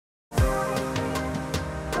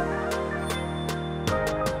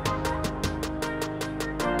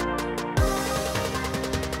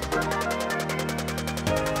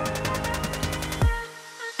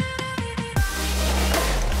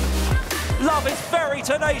Love is very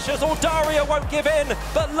tenacious, Daria won't give in,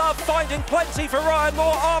 but Love finding plenty for Ryan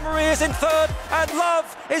Moore. Armory is in third, and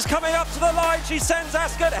Love is coming up to the line. She sends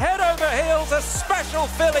Ascot head over heels. A special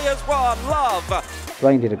filly has won. Love.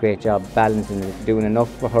 Ryan did a great job balancing it, doing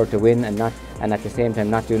enough for her to win and at the same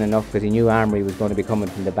time not doing enough, because he knew Armory was going to be coming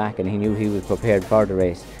from the back and he knew he was prepared for the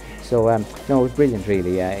race. So no, it was brilliant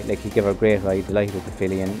really. Like, he gave her a great ride, delighted with the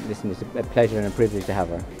filly, and listen, it's a pleasure and a privilege to have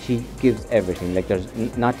her. She gives everything, like there's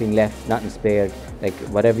nothing left, nothing spared, like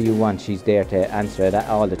whatever you want she's there to answer it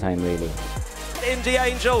all the time really. Indie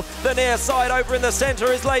Angel, the near side. Over in the centre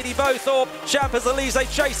is Lady Bowthorpe. Champs-Élysées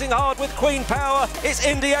chasing hard with Queen Power. It's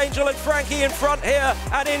Indie Angel and Frankie in front here,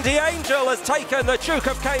 and Indie Angel has taken the Duke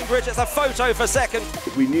of Cambridge. It's a photo for second.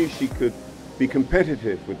 We knew she could be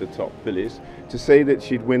competitive with the top fillies. To say that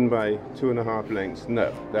she'd win by 2.5 lengths,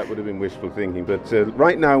 no, that would have been wishful thinking. But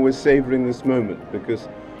right now we're savouring this moment, because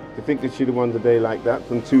to think that she'd have won the day like that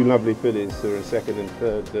from two lovely fillies, a second and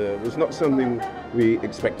third, was not something we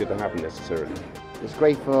expected to happen necessarily. It's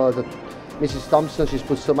great for Mrs. Thompson. She's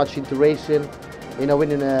put so much into racing. You know,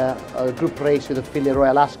 winning a group race with a filly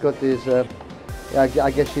Royal Ascot is,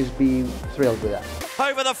 I guess she's been thrilled with that.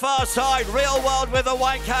 Over the far side, Real World with the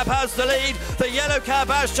white cap has the lead. The yellow cap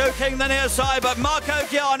has choking the near side, but Marco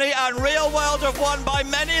Gianni and Real World have won by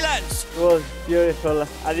many lengths. It was beautiful.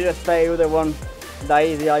 I didn't expect he would have won that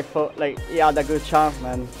easy. I thought he had a good chance,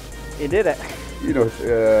 and he did it. You know,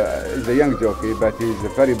 he's a young jockey, but he's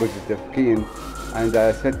very positive, keen. And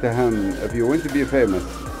I said to him, if you want to be famous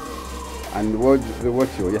and watch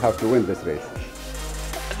you have to win this race.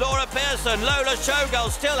 Laura Pearson, Lola Showgirl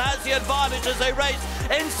still has the advantage as they race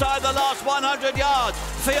inside the last 100 yards.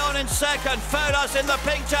 Fionn in second, Fodas in the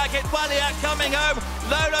pink jacket, Walliak coming home.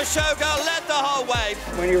 Lola Showgirl led the whole way.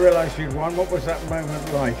 When you realised you'd won, what was that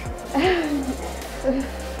moment like?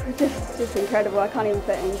 just incredible. I can't even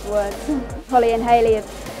put it into words. Holly and Hayley have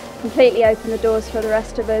completely opened the doors for the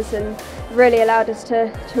rest of us and really allowed us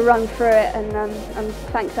to run through it, and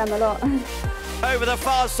thank them a lot. Over the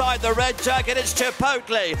far side, the red jacket, it's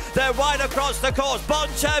Chipotle. They're wide across the course. Bond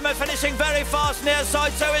Chairman finishing very fast near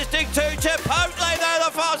side, so is Dig 2. Chipotle there, the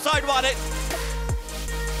far side won it.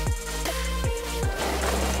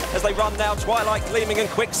 As they run now, Twilight Gleaming and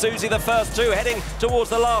Quick Susie, the first two, heading towards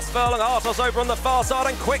the last furlong. Artos over on the far side,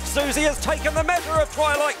 and Quick Susie has taken the measure of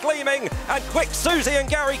Twilight Gleaming, and Quick Susie and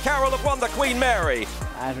Gary Carroll have won the Queen Mary.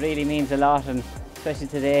 It really means a lot, and especially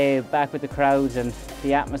today, back with the crowds and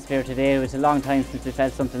the atmosphere today. It was a long time since we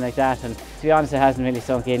felt something like that, and to be honest, it hasn't really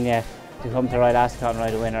sunk in yet to come to Royal Ascot and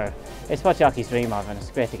ride a winner. It's what jockeys dream of, and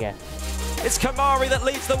it's great to get. It's Kamari that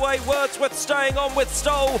leads the way, Wordsworth staying on with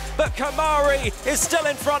Stoll, but Kamari is still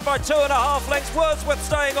in front by 2.5 lengths. Wordsworth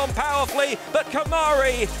staying on powerfully, but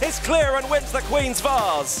Kamari is clear and wins the Queen's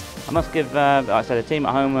Vase. I must give the team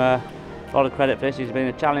at home a lot of credit for this. He's been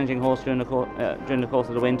a challenging horse during the course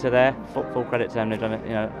of the winter there. Full credit to them, they've done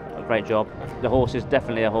a great job. The horse is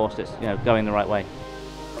definitely a horse that's going the right way.